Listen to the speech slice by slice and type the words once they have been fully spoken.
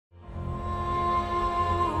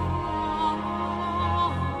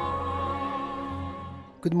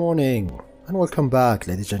Good morning, and welcome back,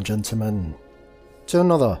 ladies and gentlemen, to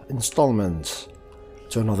another installment,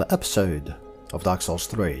 to another episode of Dark Souls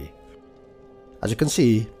 3. As you can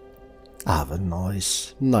see, I have a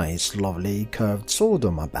nice, lovely curved sword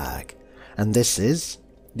on my back, and this is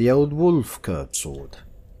the Old Wolf curved sword.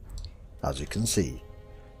 As you can see,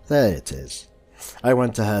 there it is. I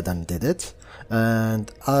went ahead and did it,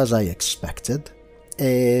 and as I expected,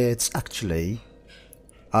 it's actually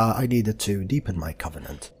I needed to deepen my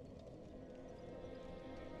covenant.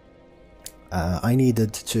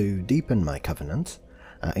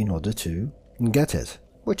 In order to get it,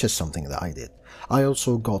 which is something that I did. I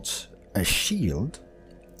also got a shield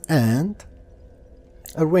and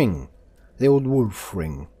a ring, the Old Wolf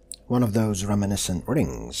ring, one of those reminiscent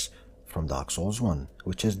rings from Dark Souls 1,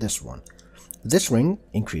 which is this one. This ring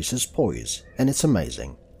increases poise, and it's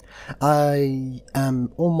amazing. I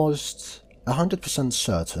am almost 100%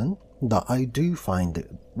 certain that we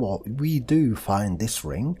do find this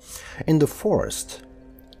ring in the forest,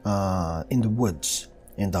 in the woods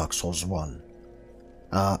in Dark Souls 1.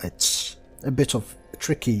 It's a bit of a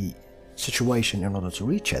tricky situation in order to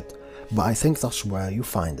reach it, but I think that's where you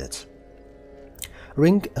find it.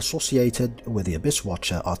 Ring associated with the Abyss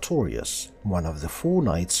Watcher Artorias, one of the 4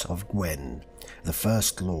 Knights of Gwyn, the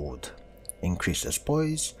First Lord. Increases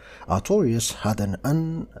poise. Artorias had an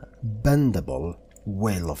unbendable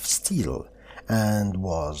will of steel and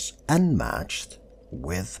was unmatched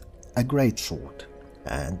with a greatsword.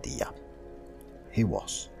 And yeah, he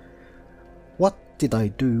was. What did I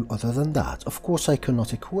do other than that? Of course, I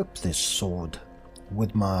cannot equip this sword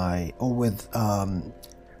with 2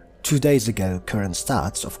 days ago current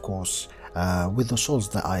stats. Of course, with the swords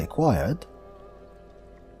that I acquired,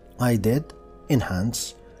 I did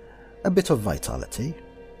enhance a bit of vitality,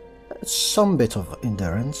 some bit of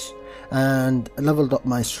endurance, and leveled up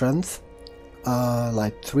my strength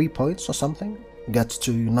like 3 points or something, get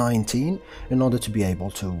to 19 in order to be able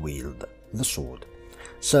to wield the sword.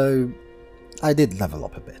 So I did level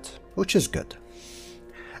up a bit, which is good.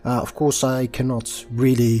 Of course, I cannot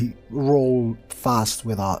really roll fast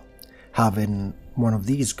without having one of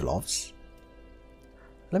these gloves.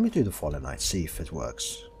 Let me do the Fallen Knight, see if it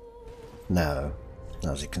works. No.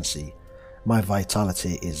 As you can see, my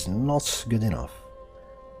vitality is not good enough,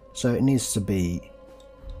 so it needs to be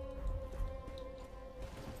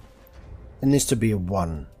a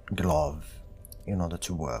 1 glove in order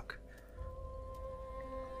to work.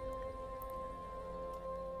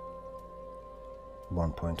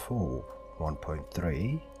 .4,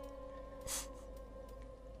 1.3.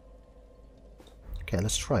 Okay,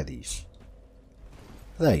 let's try these.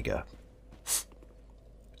 There you go.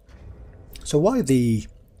 So why the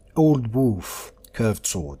Old Wolf curved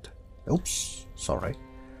sword? Oops, sorry.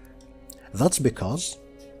 That's because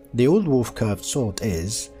the Old Wolf curved sword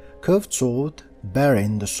is curved sword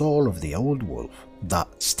bearing the soul of the Old Wolf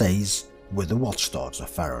that stays with the watchdogs of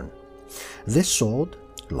Faron. This sword,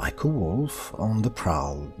 like a wolf on the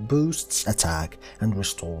prowl, boosts attack and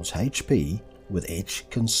restores HP with each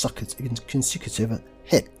consecutive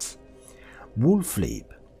hit. Wolf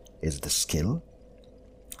Leap is the skill.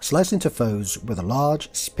 Slice into foes with a large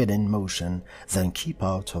spinning motion, then keep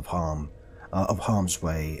out of harm's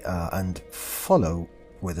way, and follow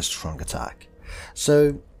with a strong attack.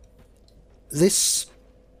 So this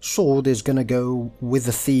sword is gonna go with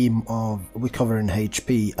the theme of recovering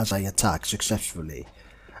HP as I attack successfully,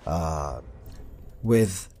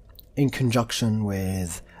 in conjunction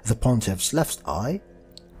with the Pontiff's left eye.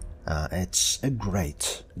 It's a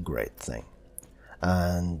great thing.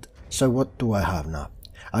 And so what do I have now?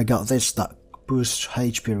 I got this that boosts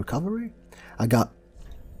HP recovery. I got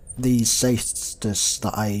these Cestus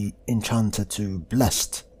that I enchanted to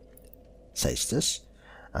Blessed Cestus,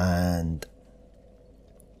 and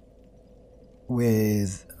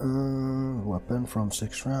with weapon from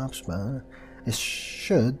 6 wraps, but it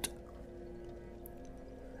should,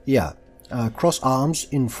 yeah, cross arms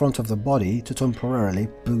in front of the body to temporarily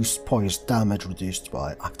boost poise damage reduced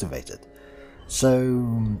by activated.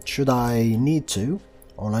 So should I need to,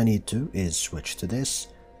 all I need to is switch to this,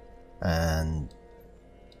 and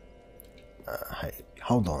hey,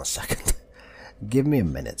 hold on a second. Give me a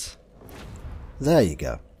minute. There you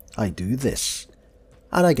go. I do this,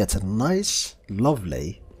 and I get a nice,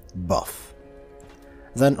 lovely buff.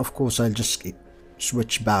 Then, of course, I'll just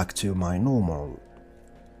switch back to my normal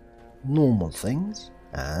things,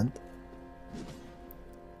 and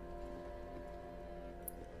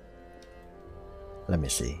let me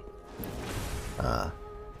see.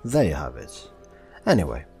 There you have it.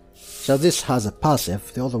 Anyway, so this has a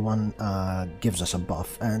passive, the other one gives us a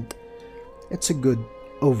buff, and it's a good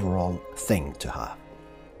overall thing to have.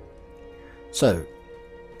 So,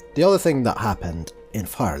 the other thing that happened in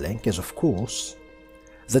Firelink is, of course,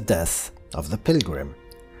 the death of the pilgrim.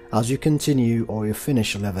 As you continue or you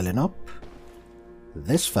finish leveling up,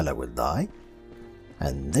 this fella will die,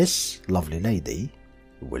 and this lovely lady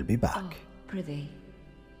will be back. Oh, prithee,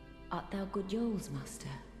 art thou good Yoles, master?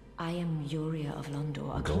 I am Uria of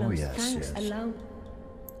Londor, a close yes, thanks yes. alone.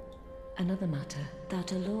 Another matter, thou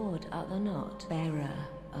a lord art thou not, bearer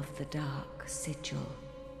of the dark sigil,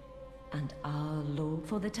 and our lord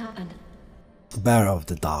for the time, and Bearer of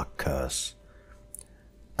the Dark Curse.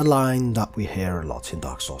 A line that we hear a lot in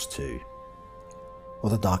Dark Souls 2. Or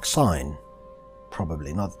the Dark Sign.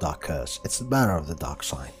 Probably not the Dark Curse. It's the Bearer of the Dark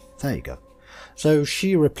Sign. There you go. So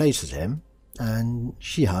she replaces him, and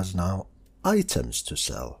she has now items to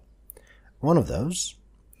sell. One of those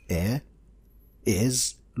here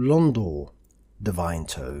is Londor Divine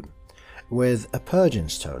Tome with a Purging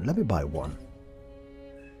Stone. Let me buy one.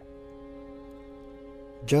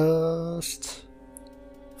 Just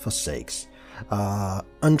for sakes.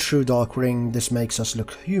 Untrue Dark Ring, this makes us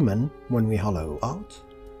look human when we hollow out.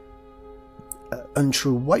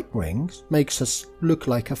 Untrue White Rings makes us look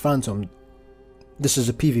like a phantom. This is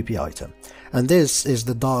a PvP item. And this is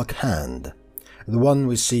the Dark Hand, the one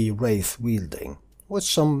we see Wraith wielding, with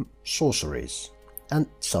some sorceries and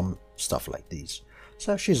some stuff like these.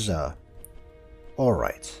 So she's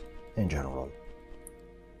alright in general.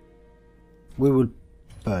 We will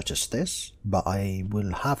purchase this, but I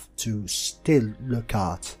will have to still look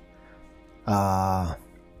at her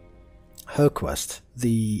quest,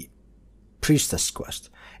 the priestess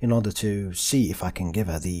quest, in order to see if I can give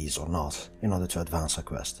her these or not, in order to advance her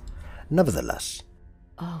quest. Nevertheless.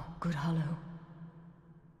 oh, good hollow.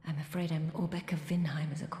 I'm afraid Orbeck of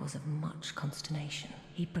Vinheim is a cause of much consternation.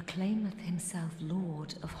 He proclaimeth himself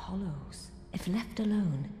Lord of Hollows. If left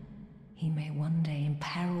alone, he may one day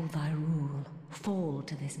imperil thy rule. Fall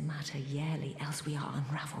to this matter yearly, else we are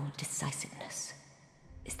unraveled. Decisiveness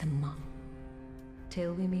is the mark.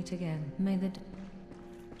 Till we meet again, may the...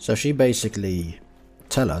 So she basically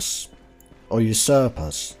tell us, or usurp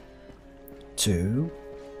us, to...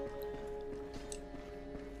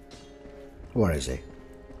 Where is he?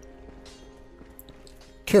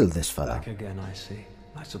 Kill this fella. Back again, I see.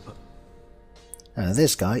 I suppose.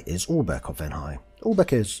 This guy is Orbeck of Vinheim.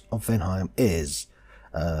 Orbeck of Vinheim is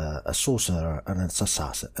a sorcerer and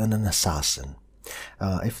an assassin.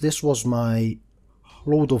 If this was my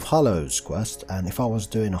Lord of Hollows quest, and if I was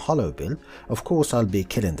doing a Hollow build, of course I'll be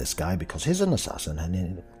killing this guy because he's an assassin,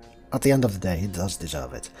 and at the end of the day he does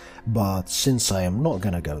deserve it. But since I am not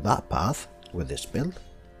gonna go that path with this build...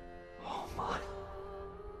 Oh my.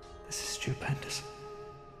 This is stupendous.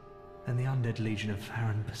 And the undead legion of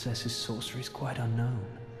Farron possesses sorceries quite unknown.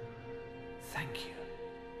 Thank you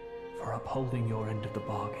for upholding your end of the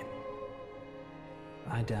bargain.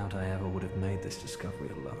 I doubt I ever would have made this discovery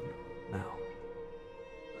alone. Now,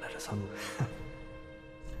 let us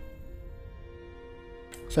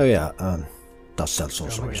So yeah, does sell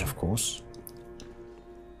sorceries, of course.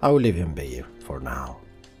 I will leave him be for now.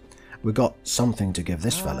 We got something to give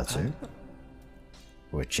this fella to,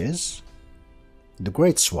 which is the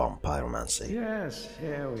Great Swamp Pyromancy. Yes,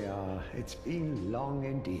 here we are. It's been long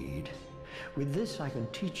indeed. With this I can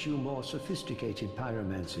teach you more sophisticated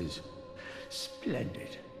pyromancies.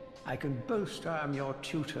 Splendid. I can boast I am your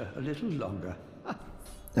tutor a little longer.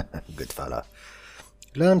 Good fella.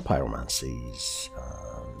 Learn pyromancies.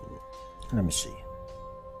 Let me see.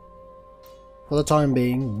 For the time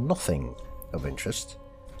being, nothing of interest.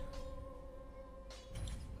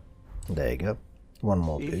 There you go. One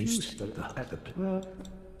more boost. Do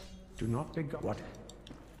not forget what.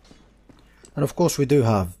 And of course we do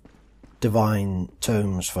have divine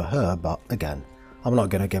tomes for her, but again, I'm not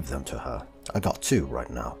going to give them to her. I got 2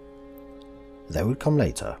 right now. They will come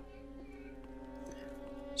later.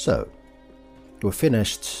 So, we're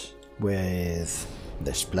finished with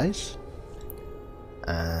this place,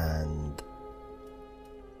 and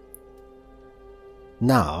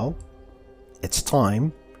now it's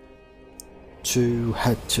time to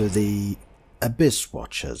head to the Abyss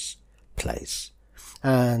Watcher's place.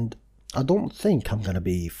 And I don't think I'm gonna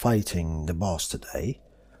be fighting the boss today.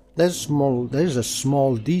 There's a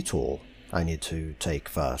small detour I need to take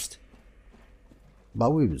first,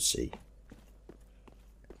 but we will see.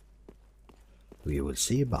 We will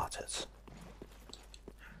see about it.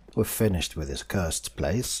 We're finished with this cursed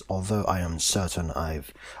place, although I am certain I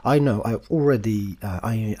am already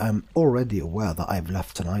aware that I've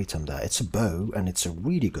left an item there. It's a bow, and it's a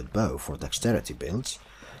really good bow for dexterity builds.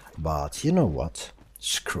 But you know what?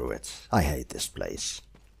 Screw it. I hate this place.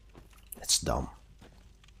 It's dumb.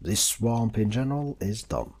 This swamp in general is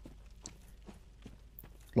dumb.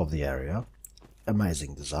 Love the area.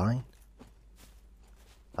 Amazing design.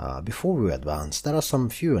 Before we advance, there are some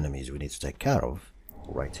few enemies we need to take care of.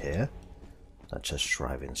 Right here. Such as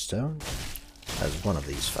Shriving Stone. As one of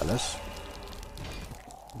these fellas.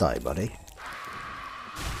 Die, buddy.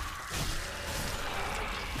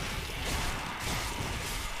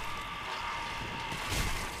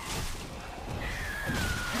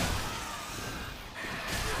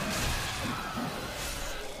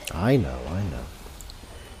 I know.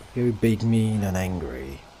 You're big, mean and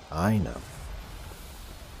angry. I know.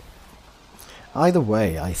 Either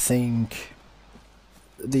way, I think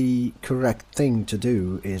the correct thing to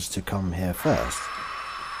do is to come here first.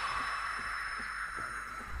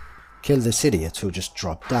 Kill this idiot who just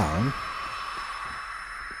dropped down.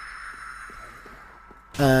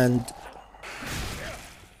 And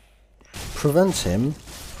prevent him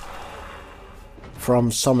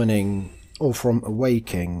from summoning or from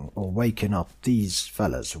waking up these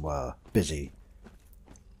fellas who are busy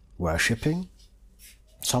worshipping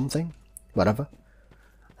something, whatever,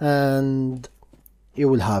 and you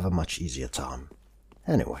will have a much easier time.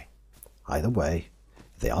 Anyway, either way,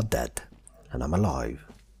 they are dead, and I'm alive,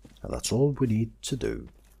 and that's all we need to do.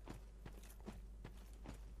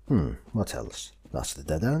 What else? That's the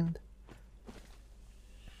dead end.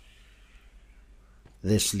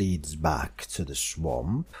 This leads back to the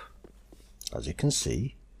swamp. As you can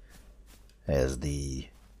see, there's the...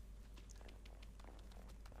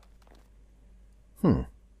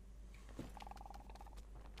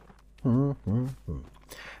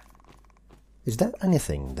 Is there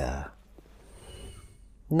anything there?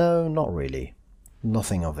 No, not really.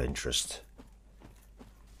 Nothing of interest.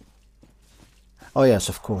 Oh yes,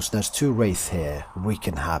 of course, there's two wraiths here,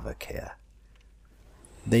 wreaking havoc here.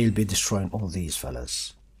 They'll be destroying all these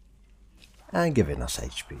fellas. And giving us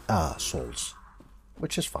souls.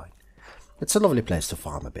 Which is fine. It's a lovely place to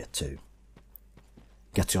farm a bit too.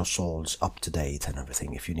 Get your souls up to date and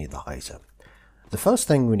everything if you need the item. The first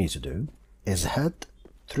thing we need to do is head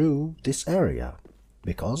through this area.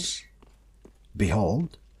 Because,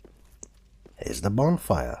 behold, here's the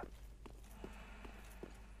bonfire.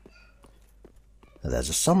 There's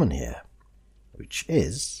a summon here, which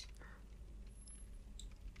is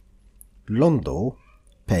Londo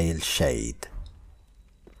Pale Shade.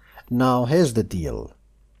 Now here's the deal.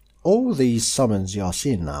 All these summons you are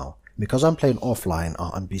seeing now, because I'm playing offline,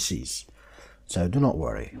 are NPCs. So do not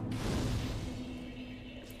worry.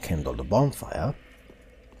 Kindle the bonfire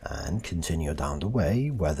and continue down the way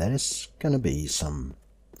where there is gonna be some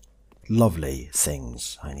lovely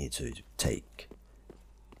things I need to take.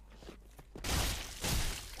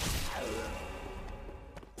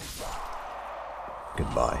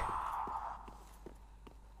 Goodbye.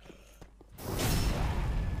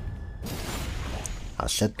 I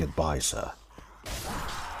said goodbye, sir.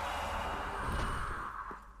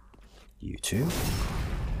 You too?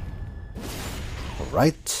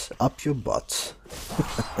 Right up your butt.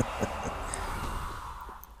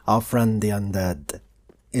 Our friend the undead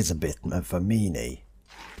is a bit of a meanie.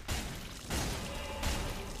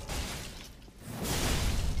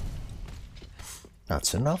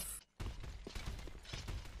 That's enough.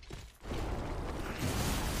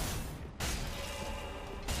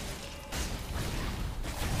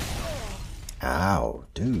 Ow,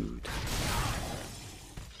 dude.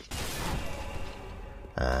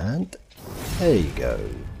 And there you go.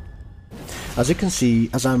 As you can see,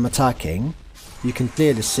 as I'm attacking, you can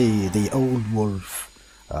clearly see the old wolf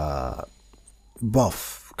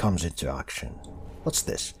buff comes into action. What's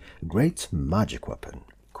this? Great magic weapon.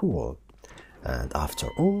 Cool. And after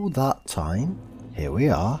all that time, here we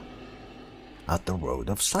are at the Road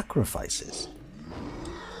of Sacrifices.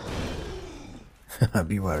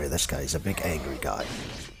 Be wary, this guy is a big angry guy.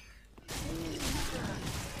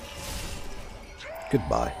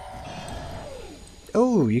 Goodbye.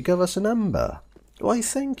 Oh, you gave us an ember. Why,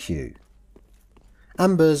 thank you.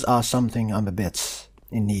 Embers are something I'm a bit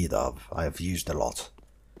in need of. I've used a lot.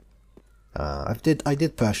 I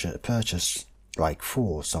did purchase like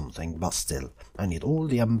 4 something, but still, I need all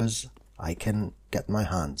the embers I can get my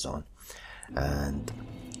hands on. And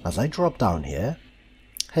as I drop down here,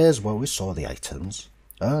 here's where we saw the items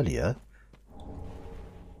earlier.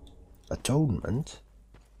 Atonement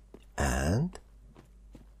and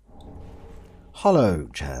Hollow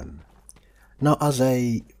Gem. Now if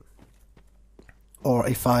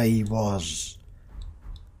I was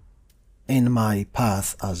in my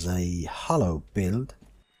path as a Hollow build,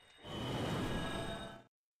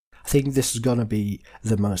 I think this is gonna be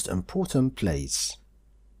the most important place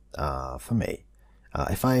for me.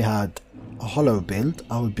 If I had a Hollow build,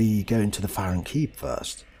 I would be going to the Farron Keep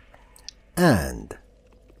first. And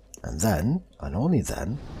And then, and only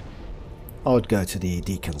then, I would go to the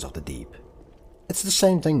Deacons of the Deep. It's the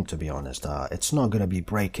same thing, to be honest. It's not going to be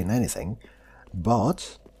breaking anything,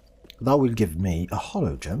 but that will give me a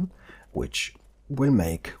hollow gem, which will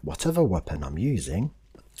make whatever weapon I'm using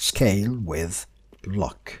scale with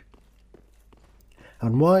luck.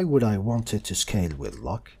 And why would I want it to scale with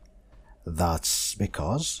luck? That's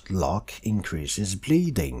because luck increases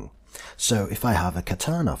bleeding. So if I have a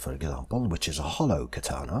katana, for example, which is a hollow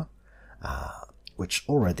katana, which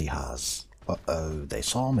already has... Uh-oh, they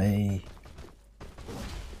saw me.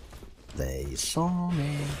 They saw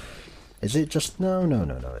me. Is it just... No,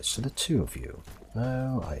 it's the two of you.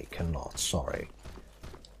 No, I cannot, sorry.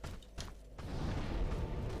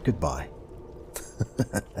 Goodbye.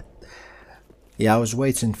 Yeah, I was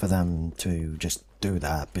waiting for them to just do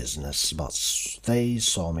their business, but they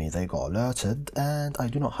saw me, they got alerted, and I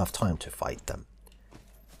do not have time to fight them.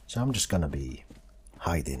 So I'm just gonna be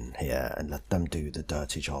hiding here and let them do the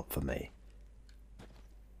dirty job for me.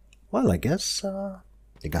 Well, I guess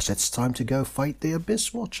it's time to go fight the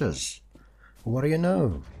Abyss Watchers. What do you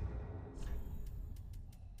know?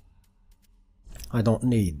 I don't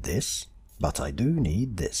need this, but I do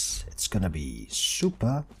need this. It's gonna be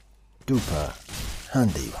super duper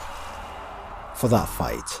handy for that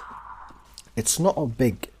fight. It's not a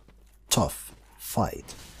big tough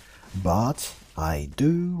fight, but I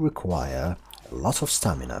do require a lot of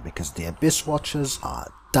stamina because the Abyss Watchers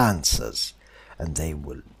are dancers and they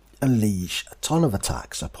will unleash a ton of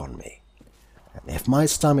attacks upon me. And if my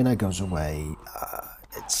stamina goes away,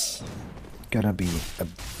 it's gonna be a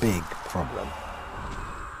big problem.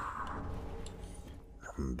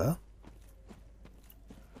 Amber.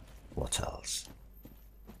 What else?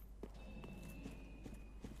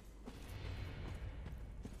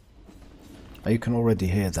 You can already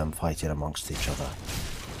hear them fighting amongst each other.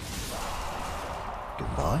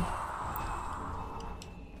 Goodbye.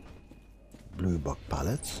 Blue buck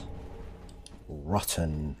pallet.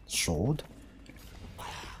 Rotten sword.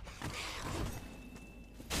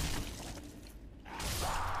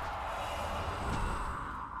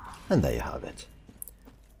 And there you have it.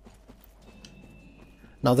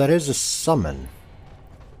 Now there is a summon.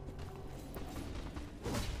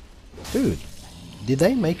 Dude, did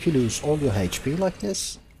they make you lose all your HP like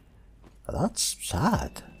this? That's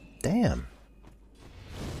sad. Damn.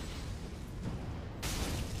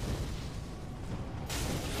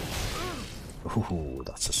 Ooh,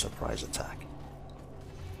 that's a surprise attack.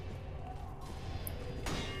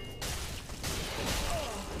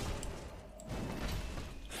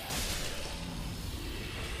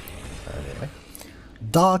 Anyway.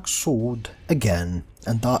 Dark sword again,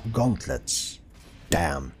 and dark gauntlets.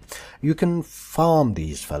 Damn. You can farm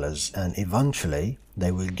these fellas and eventually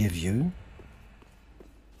they will give you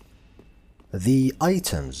the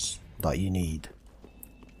items that you need.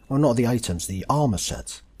 Or not the items, the armor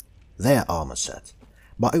set. Their armor set.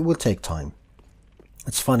 But it will take time.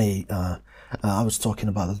 It's funny, I was talking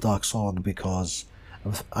about the dark sword because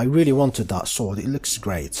I really wanted that sword. It looks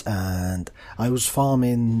great, and I was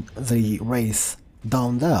farming the wraith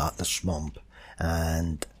down there at the swamp,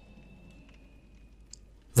 and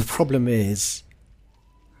the problem is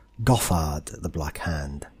Gothard, the Black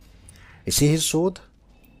Hand. You see his sword?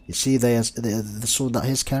 You see the sword that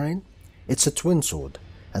he's carrying? It's a twin sword,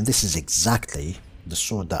 and this is exactly the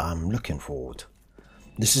sword that I'm looking for.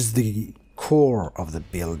 This is the core of the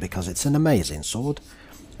build because it's an amazing sword,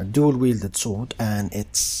 a dual-wielded sword, and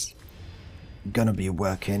it's gonna be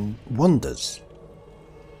working wonders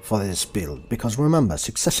for this build because remember,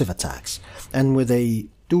 successive attacks, and with a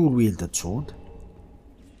dual-wielded sword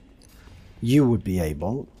you would be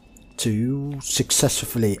able to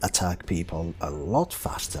successfully attack people a lot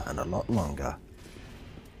faster and a lot longer.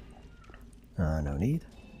 No need.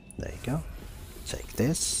 There you go. Take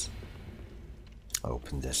this.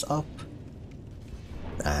 Open this up.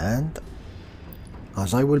 And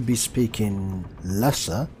as I will be speaking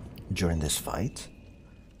lesser during this fight,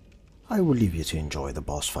 I will leave you to enjoy the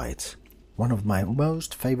boss fight. One of my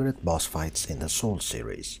most favorite boss fights in the Soul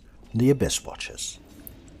series, the Abyss Watchers.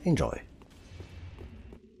 Enjoy.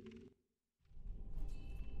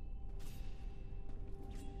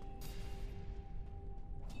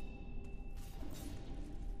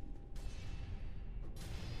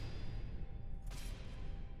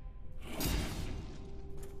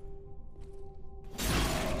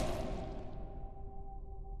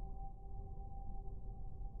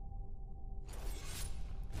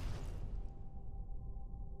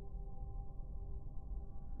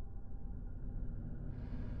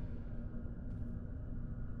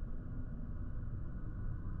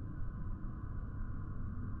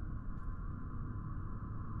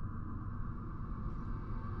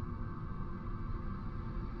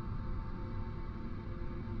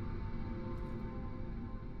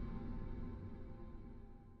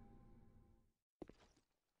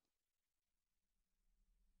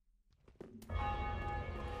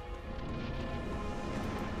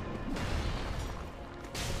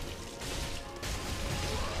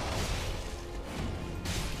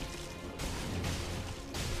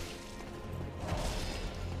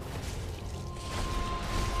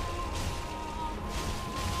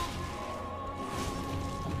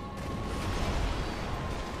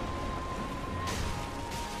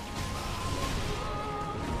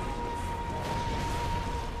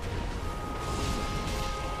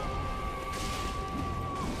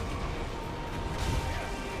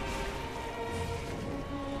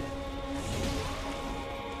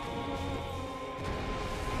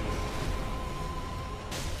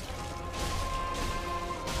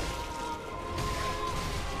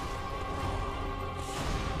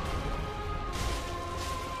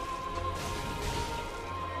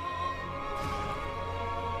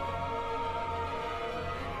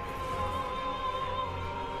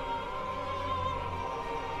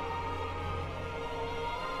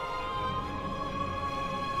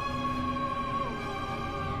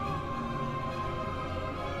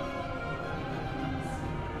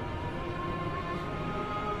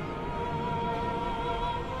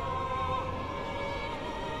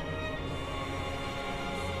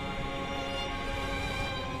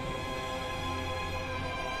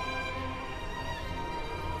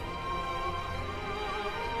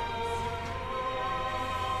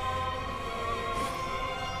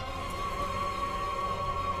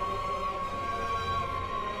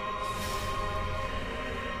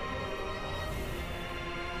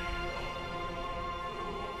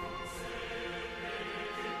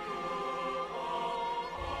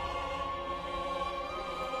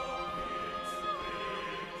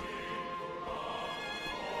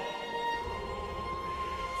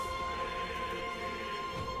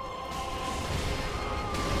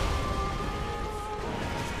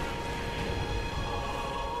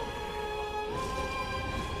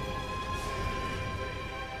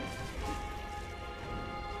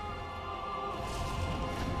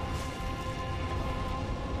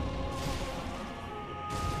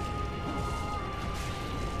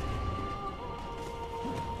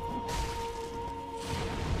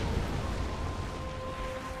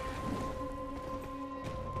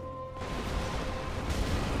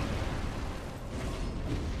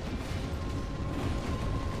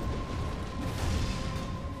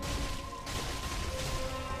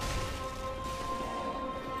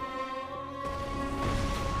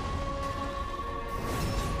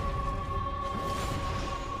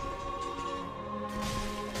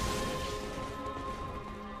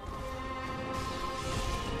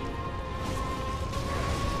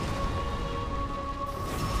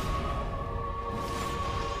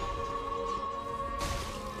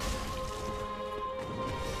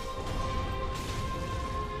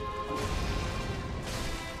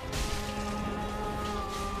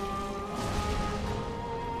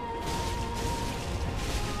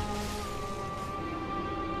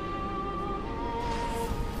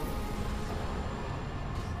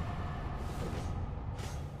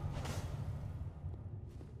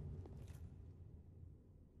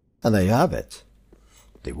 And there you have it.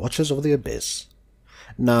 The Watchers of the Abyss.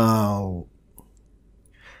 Now,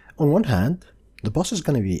 on one hand, the boss is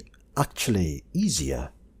going to be actually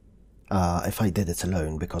easier if I did it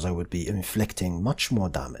alone, because I would be inflicting much more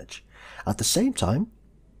damage. At the same time,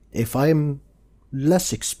 if I'm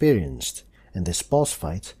less experienced in this boss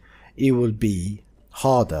fight, it will be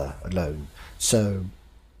harder alone. So,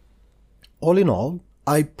 all in all,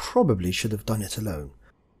 I probably should have done it alone.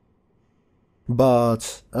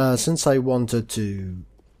 But since I wanted to,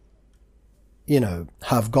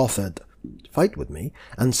 have Gothard fight with me,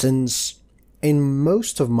 and since in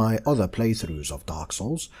most of my other playthroughs of Dark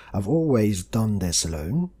Souls, I've always done this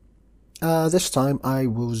alone, this time I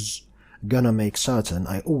was gonna make certain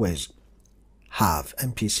I always have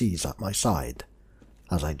NPCs at my side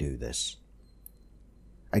as I do this.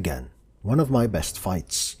 Again, one of my best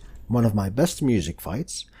fights, one of my best music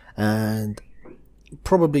fights, and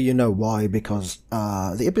probably you know why, because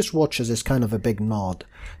the Abyss Watchers is kind of a big nod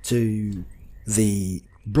to the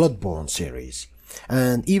Bloodborne series,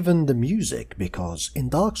 and even the music, because in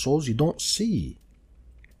Dark Souls you don't see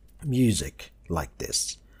music like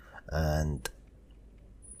this, and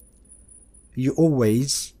you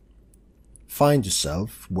always find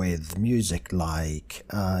yourself with music like,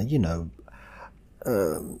 how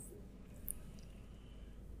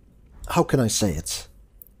can I say it?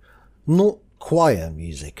 Not choir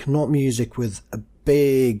music, not music with a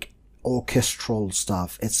big orchestral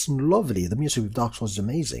stuff. It's lovely. The music of Dark Souls is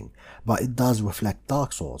amazing, but it does reflect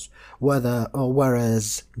Dark Souls.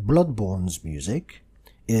 Whereas Bloodborne's music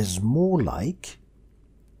is more like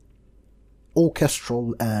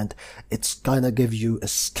orchestral, and it's kind of give you a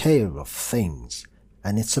scale of things,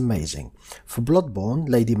 and it's amazing. For Bloodborne,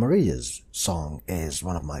 Lady Maria's song is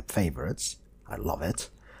one of my favorites. I love it,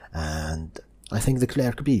 and I think the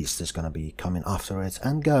Cleric Beast is going to be coming after it,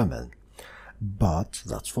 and German. But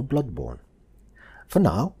that's for Bloodborne. For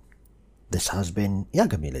now, this has been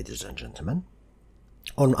Yagami, ladies and gentlemen.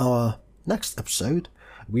 On our next episode,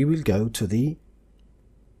 we will go to the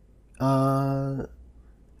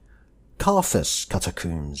Carthus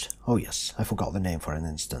Catacombs. Oh yes, I forgot the name for an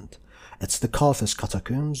instant. It's the Carthus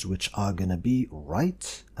Catacombs, which are gonna be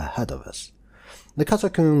right ahead of us. The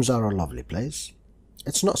Catacombs are a lovely place.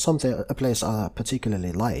 It's not a place I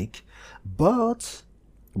particularly like, but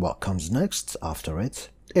what comes next after it,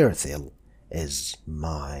 Irithyll, is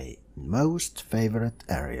my most favorite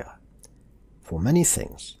area for many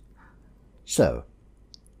things. So,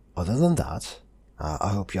 other than that, I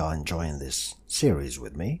hope you are enjoying this series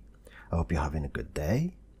with me. I hope you're having a good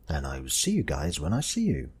day, and I will see you guys when I see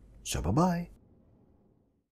you. So bye-bye.